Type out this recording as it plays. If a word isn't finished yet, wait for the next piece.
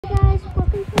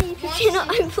Welcome to my YouTube channel.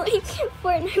 I'm playing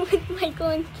Fortnite with Michael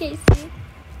and Casey.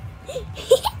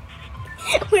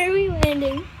 Where are we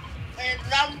landing?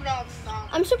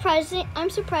 I'm surprised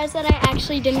that I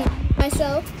actually didn't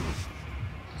myself.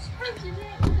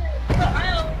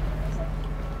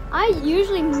 I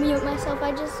usually mute myself.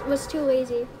 I just was too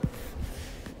lazy.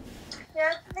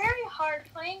 Yeah, it's very hard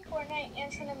playing Fortnite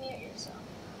and trying to mute yourself.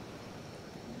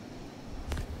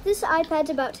 This iPad's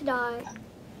about to die.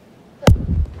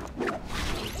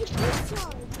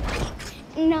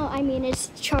 No, I mean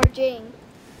it's charging.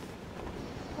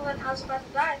 Well, then how's it about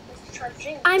to die if it's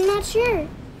charging? I'm not sure.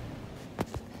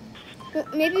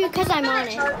 Maybe because I'm on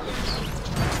it.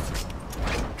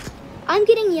 I'm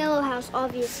getting yellow house,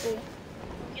 obviously.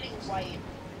 I'm getting white.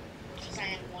 Because I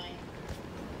am white.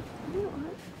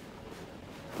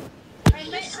 I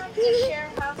might have to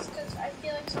share a house because I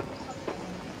feel like something's coming.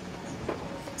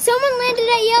 Someone landed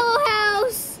at yellow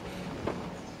house.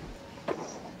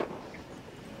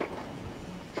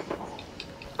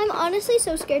 I'm honestly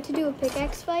so scared to do a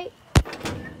pickaxe fight.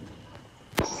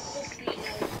 Because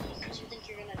you think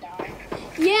you're gonna die.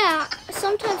 Yeah,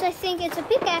 sometimes I think it's a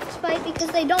pickaxe fight because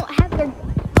they don't have their...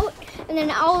 Oh, and then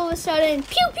all of a sudden,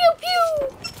 pew, pew, pew!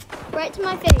 Right to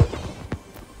my face.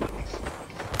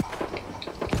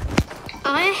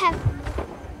 I have...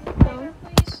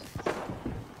 Please.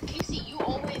 Casey, you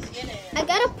always get it. I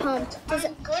got a pump. I'm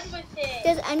good with it.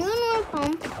 Does anyone want a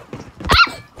pump?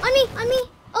 Ah! On me, on me!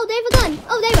 Oh, they have a gun.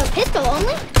 Oh, they have a pistol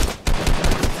only?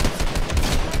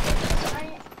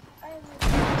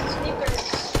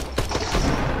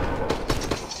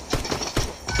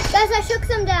 Guys, I shook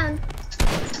them down.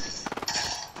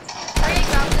 I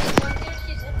got this one dude,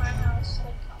 he's in my house.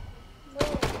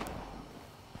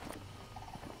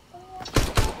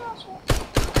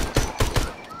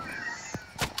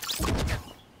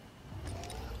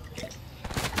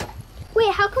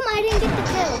 Wait, how come I didn't get the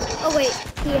kill? Oh, wait.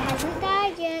 He hasn't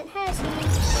died yet, has he?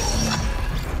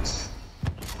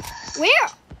 Where?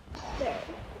 There.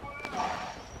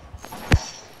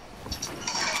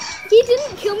 He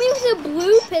didn't kill me with a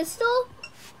blue pistol?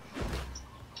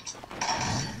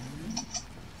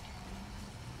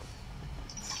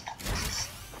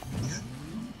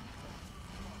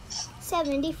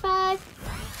 $75.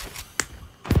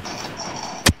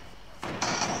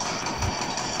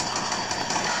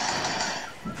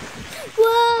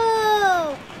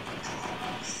 Whoa!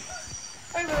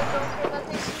 I really don't care about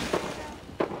this.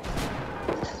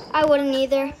 I wouldn't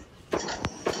either.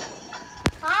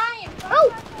 Hi.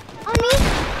 Oh! On me!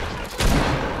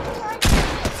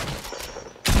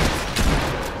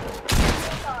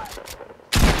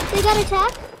 They got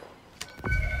attacked.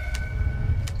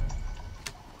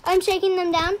 I'm shaking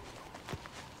them down.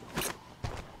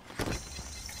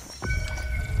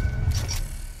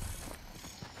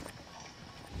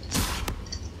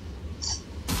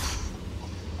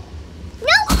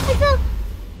 No! I fell!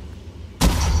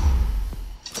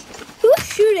 Who's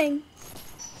shooting?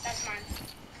 That's mine.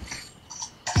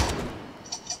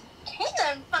 Okay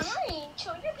then, fine.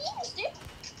 Chill your beans, dude.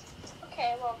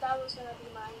 Okay, well that was gonna be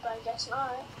mine, but I guess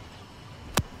not.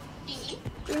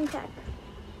 Green tag.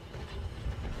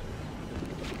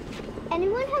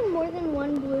 Anyone have more than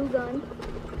one blue gun?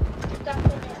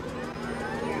 Definitely.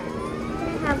 Can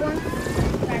I have one?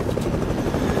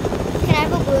 Can I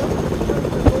have a blue?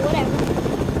 Or whatever.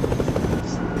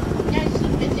 Yeah, it's a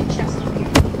mythic chest up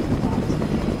here.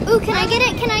 Ooh, can I get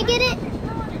it? Can I get it?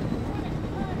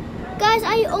 Guys,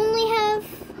 I only have...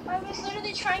 I was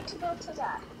literally trying to go to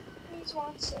that. These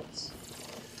wants it.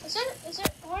 Is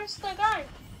it, where's the gun?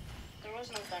 There was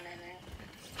no gun in there.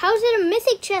 How is it a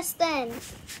mythic chest then?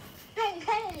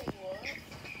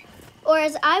 Or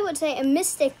as I would say, a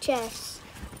mystic chest.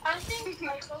 I think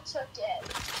Michael took it.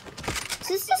 Is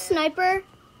this a sniper?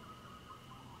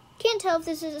 Can't tell if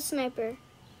this is a sniper.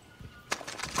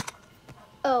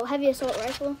 Oh, heavy assault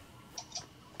rifle.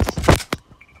 Does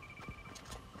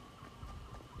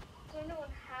anyone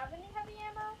have any heavy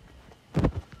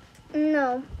ammo?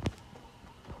 No.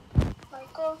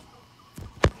 Michael?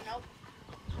 Nope.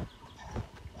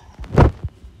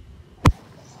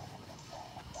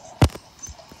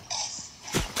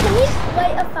 Can we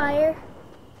light a fire?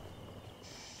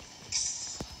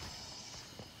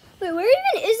 Wait, where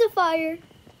even is a fire?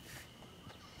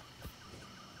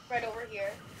 Right over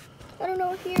here. I don't know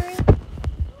what here is.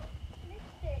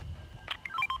 Mystic.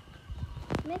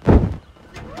 Mystic.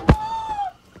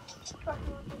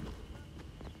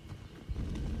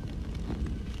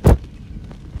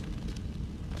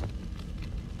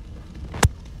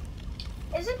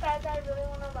 Is it bad that I really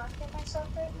want to rocket myself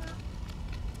right now?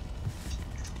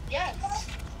 Yes.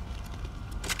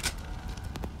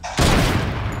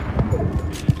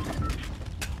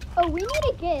 Oh, we need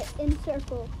to get in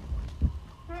circle.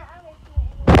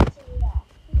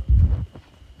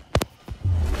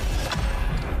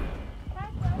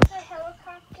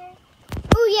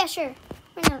 Oh, yeah, sure.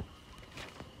 Why not?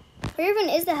 Where even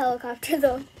is the helicopter,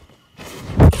 though?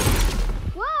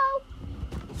 Whoa!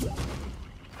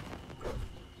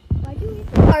 Why do we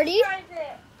party?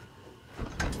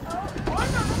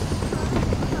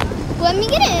 Let me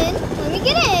get in. Let me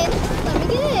get in. Let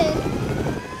me get in.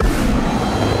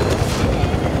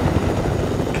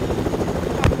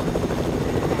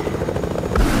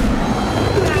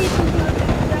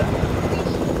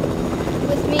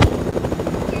 With me.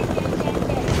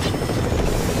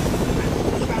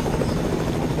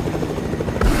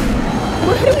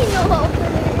 What do we know all for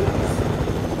this?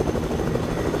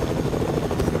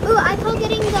 Ooh, I call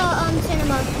getting the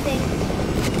cinema thing.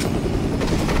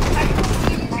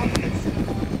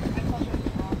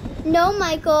 No,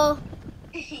 Michael.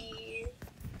 I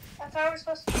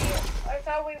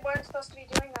thought we weren't supposed to be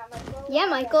doing that, Michael. Yeah,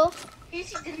 Michael.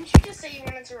 Casey, didn't you just say you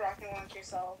wanted to rocket launch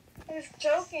yourself? I was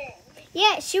joking.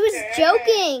 Yeah, she was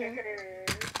joking.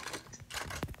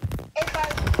 If I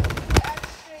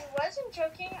actually wasn't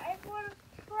joking, I would have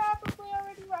probably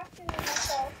already rocketed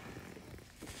myself.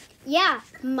 Yeah,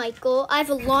 Michael. I have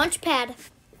a launch pad,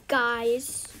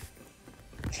 guys.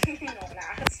 No,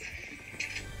 not.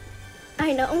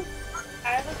 I know. I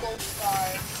have a gold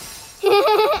star.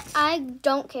 I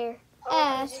don't care.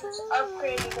 Oh, you just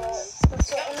upgraded it. That's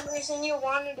the only reason you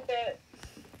wanted it.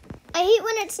 I hate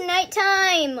when it's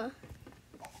nighttime.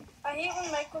 I hate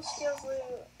when Michael steals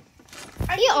loot.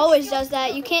 He always does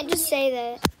that. You can't just say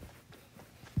that.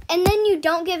 And then you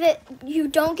don't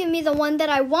give me the one that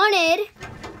I wanted.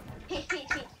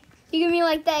 You give me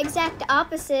like the exact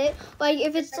opposite. Like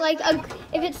if it's like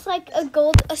a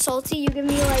gold assaulty, you give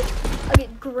me like a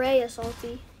gray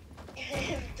assaulty.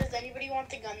 Does anybody want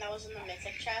the gun that was in the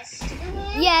mythic chest?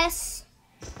 Yes.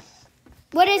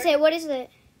 What is it? What is it?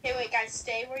 Hey, wait, guys,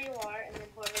 stay where you are, and then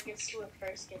whoever gets to it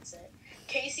first gets it.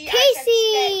 Casey,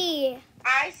 Casey!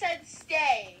 I said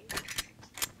stay.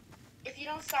 If you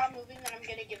don't stop moving, then I'm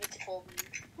gonna give it to Colby.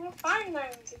 Well, fine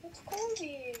then. Give it to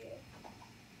Colby.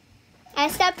 I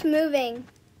stopped moving.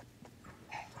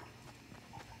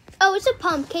 Oh, it's a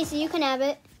pump. Casey, you can have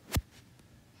it.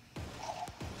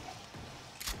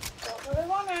 Don't really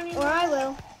want any. Or I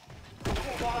will.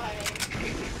 Why?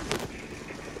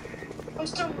 I'm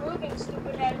still moving,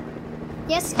 stupid head.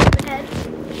 Yes, stupid head.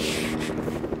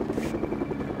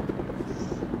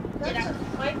 That's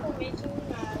Michael making me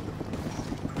mad.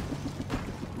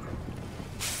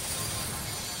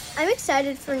 I'm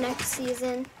excited for next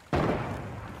season.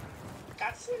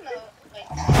 That's in the, like...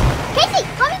 Casey,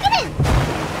 let me get in!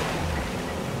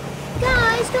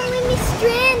 Guys, don't leave me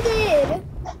stranded!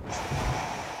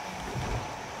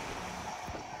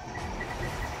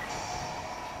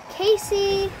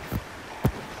 Casey!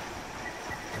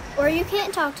 Or you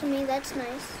can't talk to me, that's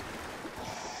nice.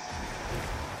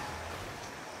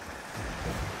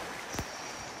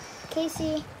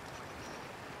 Casey,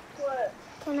 What?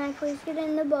 can I please get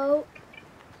in the boat?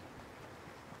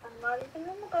 I'm not even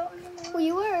in the boat anymore. Well,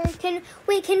 you were. Can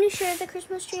you share the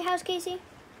Christmas tree house, Casey?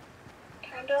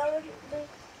 Kinda already.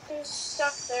 There's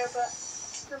stuff there, but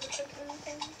never took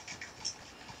anything.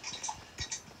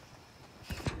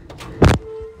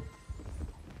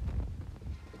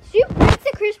 Did you break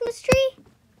the Christmas tree?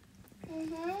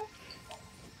 Mm-hmm.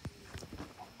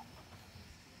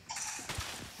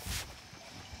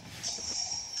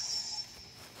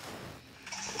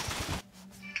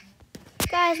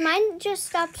 Guys, mine just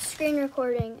stopped screen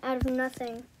recording out of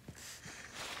nothing.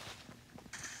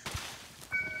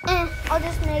 I'll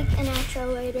just make an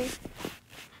outro later.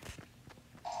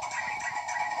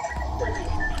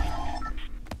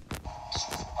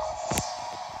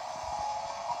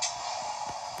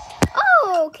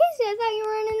 Oh, Casey, I thought you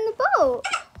weren't in the boat.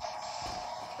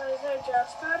 Because I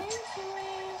just got into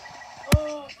it.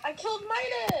 Oh, I killed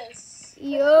Midas!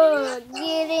 Yo,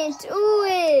 get into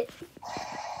it.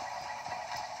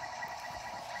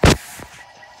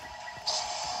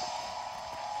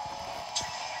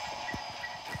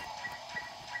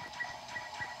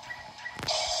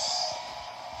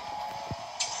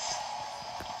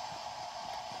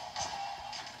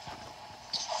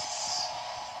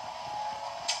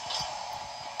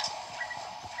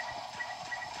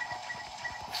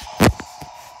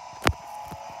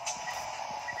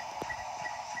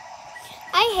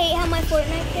 I hate how my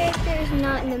Fortnite character is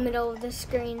not in the middle of the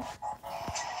screen.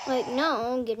 Like,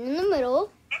 no, get in the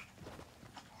middle.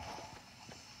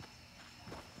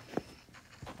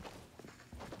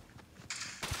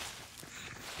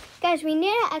 Guys, we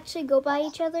need to actually go by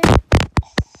each other.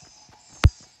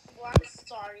 Well, I'm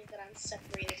sorry that I'm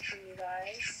separated from you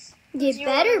guys. You You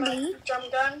better want my be. drum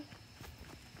gun?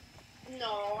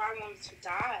 No, I want to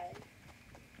die.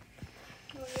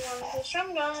 You want this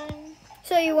drum gun?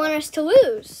 So you want us to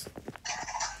lose?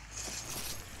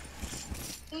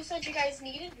 Who said you guys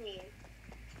needed me?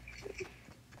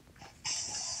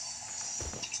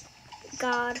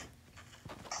 God.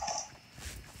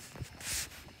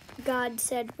 God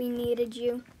said we needed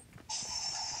you.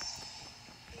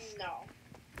 No.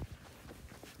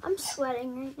 I'm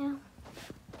sweating right now.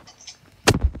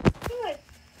 Good.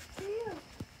 Yeah.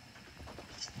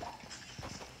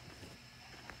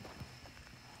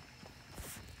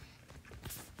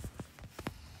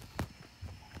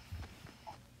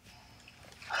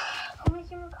 Only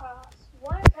came across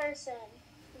one person,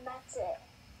 and that's it.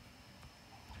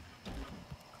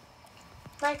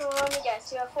 Michael, let me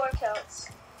guess. You have 4 kills.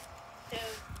 2.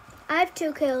 I have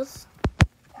 2 kills.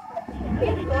 We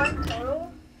have 4 in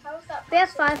total? How is that We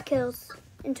have possible? 5 kills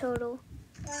in total.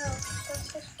 I don't know.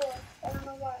 That's just 4. I don't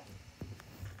know why.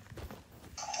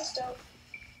 That's dope.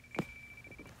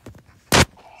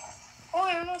 Oh,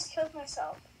 I almost killed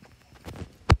myself.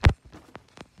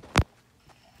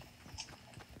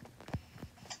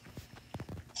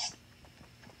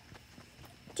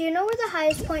 Do you know where the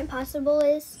highest point possible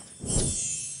is?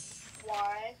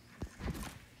 Why?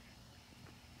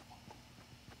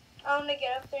 I want to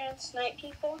get up there and snipe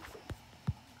people.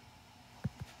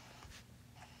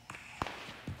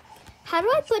 How do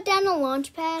I put down a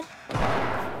launch pad?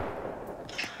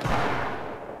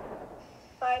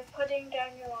 By putting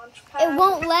down your launch pad. It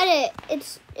won't let it.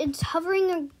 It's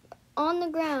hovering on the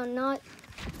ground, not...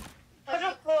 Put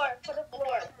a floor. Put a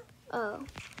floor. Oh.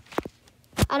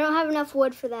 I don't have enough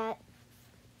wood for that.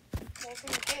 Well, can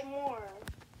you get more?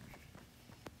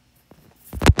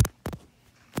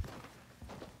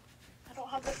 I don't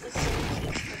have the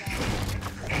facilities for that.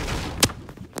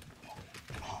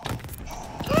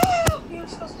 You were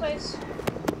supposed to place.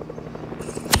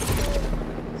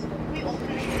 We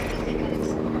open it and we think it's...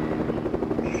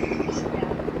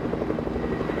 Yeah.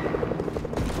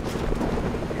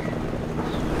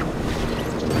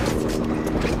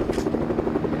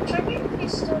 Checking if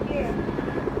he's still here.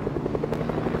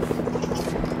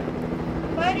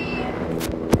 Buddy!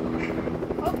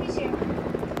 Oh, he's here. Here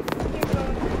we go.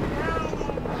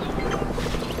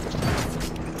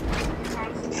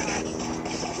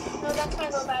 No, that's my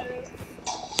low battery.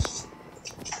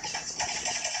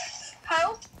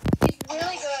 How? He's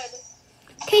really good.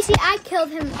 Casey, I killed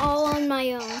him all on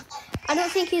my own. I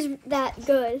don't think he's that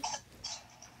good.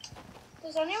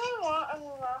 Does anyone want a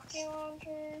rocket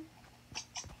launcher?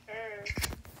 Sure.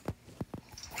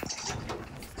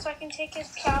 So I can take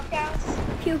his cow gas?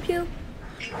 Pew pew.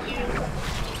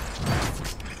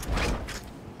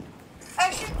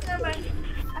 Actually, never mind.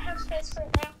 I have space for it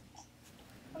now.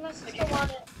 Unless you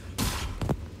want it.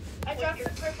 I dropped the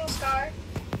purple star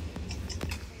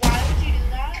Why would you do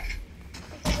that?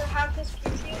 because I have this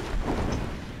pew-pew.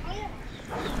 Oh, yeah.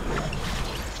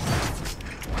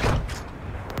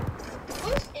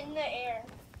 Who's in the air?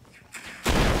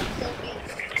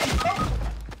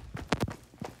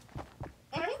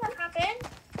 How did that happen?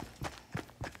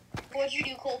 What'd you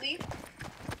do, Colby?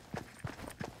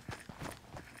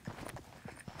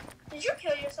 Did you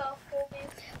kill yourself, Colby?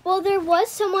 Well, there was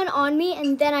someone on me,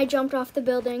 and then I jumped off the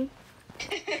building.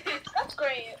 That's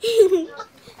great.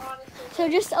 Honestly. So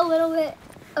just a little bit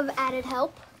of added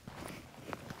help.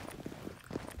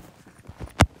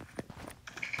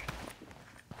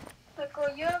 Like,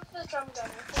 well, you have the drum gun.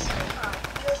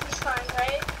 You'll be fine,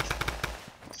 right?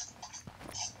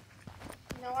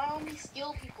 No, I only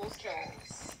steal people's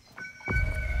kills.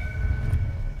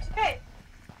 It's okay.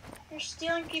 You're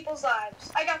stealing people's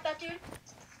lives. I got that, dude.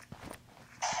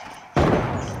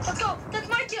 Let's go. That's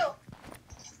my kill.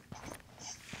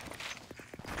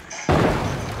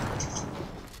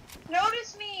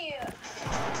 Notice me.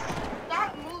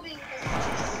 Stop moving.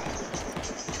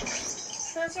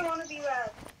 Doesn't want to be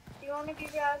red. Do you want to be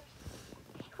red?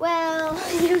 Well,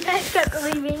 you guys kept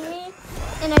leaving me,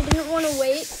 and I didn't want to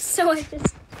wait, so I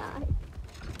just died.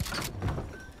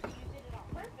 You did it on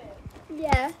purpose.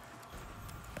 Yeah.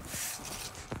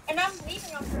 And I'm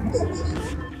leaving on purpose.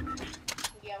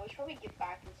 Yeah, we should probably get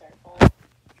back in circle.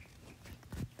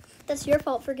 That's your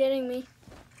fault for getting me.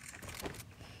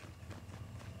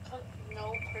 But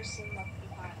no person left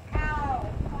behind. Ow,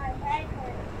 my head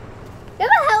hurts. You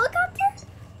have a helicopter?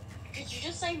 Did you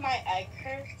just say my egg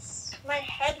hurts? My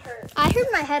head hurts. I heard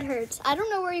my head hurts. I don't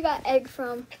know where you got egg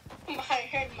from. I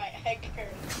heard my egg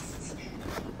hurts.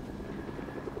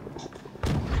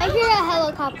 I hear a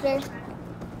helicopter.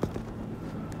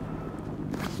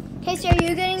 Casey, are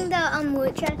you getting the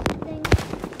loot chest thing?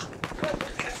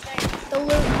 The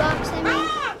loot box, I mean?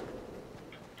 Ah!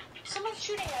 Someone's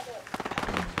shooting at it.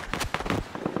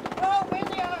 Oh, where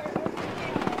they are.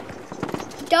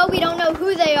 Duh, we don't know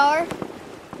who they are. They're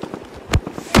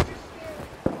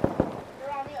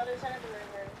on the other side of the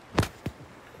river.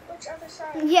 Which other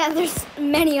side? Yeah, there's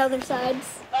many other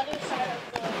sides. Other side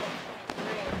of the bridge.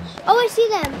 Oh, I see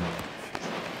them.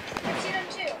 I see them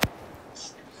too.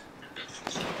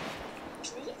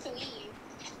 Really sweet.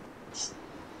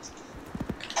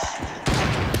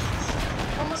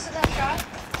 Almost a shot.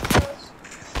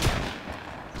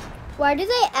 Why do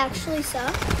they actually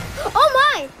suck? Oh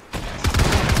my!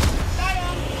 Got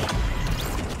him.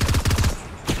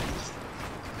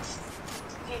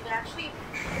 Okay, they're actually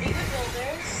pretty good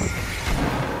builders.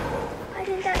 Why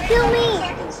didn't that kill me?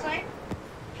 Second snipe.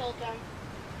 Killed them.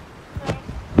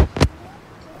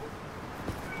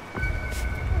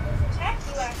 Attack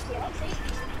you actually. I'll take you.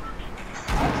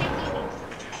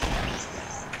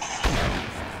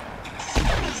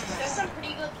 There's some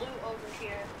pretty good loot over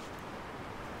here.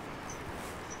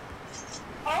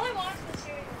 All I want is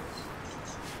materials.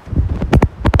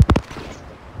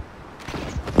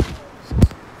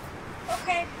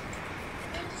 Okay.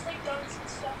 We just like guns and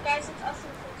stuff. Guys, it's us in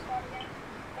the full squad again.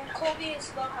 And Colby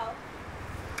is low health.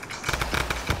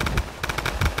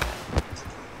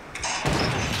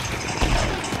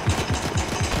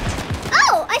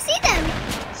 Oh, I see them.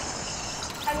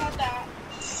 I want that.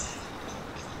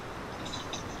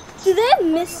 Do they have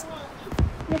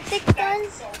mythic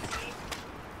guns? Salty.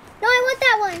 No, I want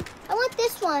that one. I want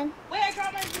this one. Wait, I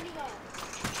dropped my minigun.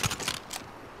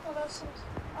 Oh, that's some.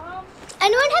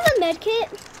 Anyone have a med kit?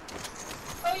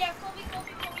 Oh yeah, Colby, I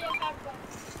have one.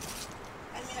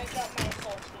 I mean, I dropped my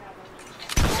assault. You know,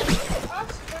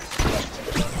 Us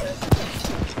versus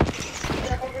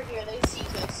they're over here. They see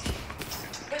us.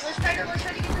 Wait, let's try to get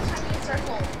this tiny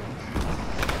circle.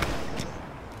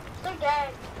 they're dead.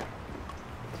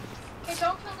 Okay,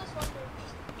 don't kill this one dude.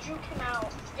 Just juke him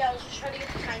out. Yeah, let's just try to get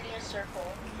the tiniest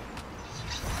circle.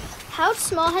 How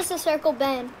small has the circle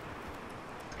been?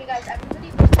 Okay, guys,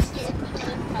 everybody please get into the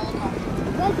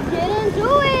helicopter. Let's get into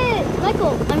it!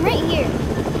 Michael, I'm right here.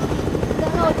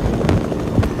 Don't know.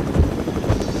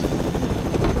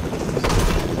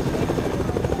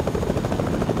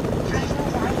 I know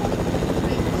why I want to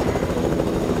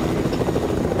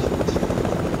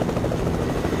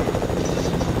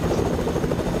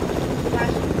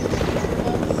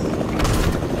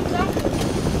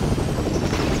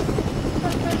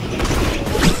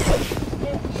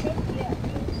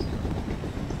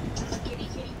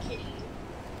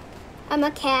I'm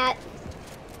a cat.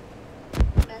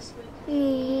 mess with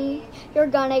You're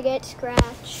gonna get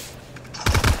scratched.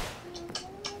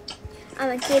 I'm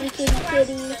a kitty, kitty,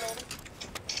 kitty. You're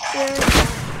a cat.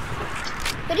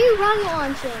 What are you rocket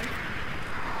launching?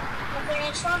 Nothing,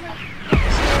 it's stronger.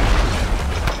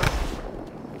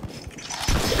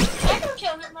 I can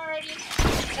kill him already.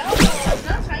 No, it's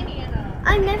not tiny enough.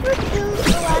 I never killed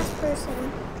the last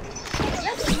person.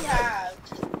 Yes, you have.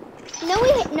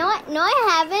 No, I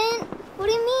haven't. What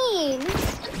do you mean?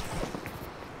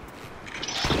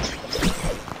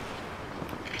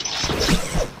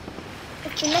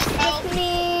 If you mess with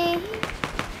me,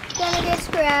 gonna get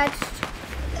scratched.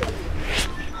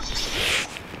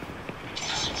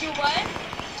 You what?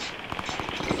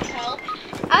 Help?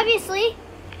 Obviously,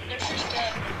 They're pretty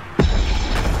good.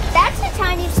 that's a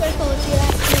tiny circle if you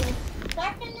ask me.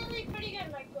 Definitely pretty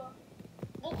good, Michael.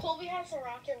 Well, Colby has a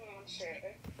rocket launcher.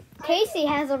 Casey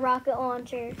has a rocket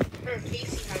launcher. Or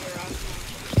Casey has a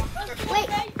rocket launcher. Wait.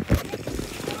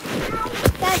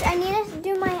 Guys, I need to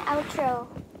do my outro.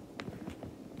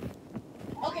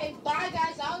 Okay, bye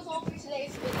guys. That was all for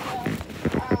today's video.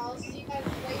 I'll see you guys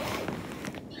later.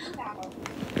 Peace out.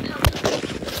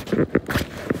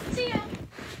 See ya.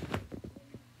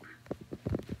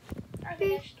 I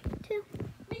finished.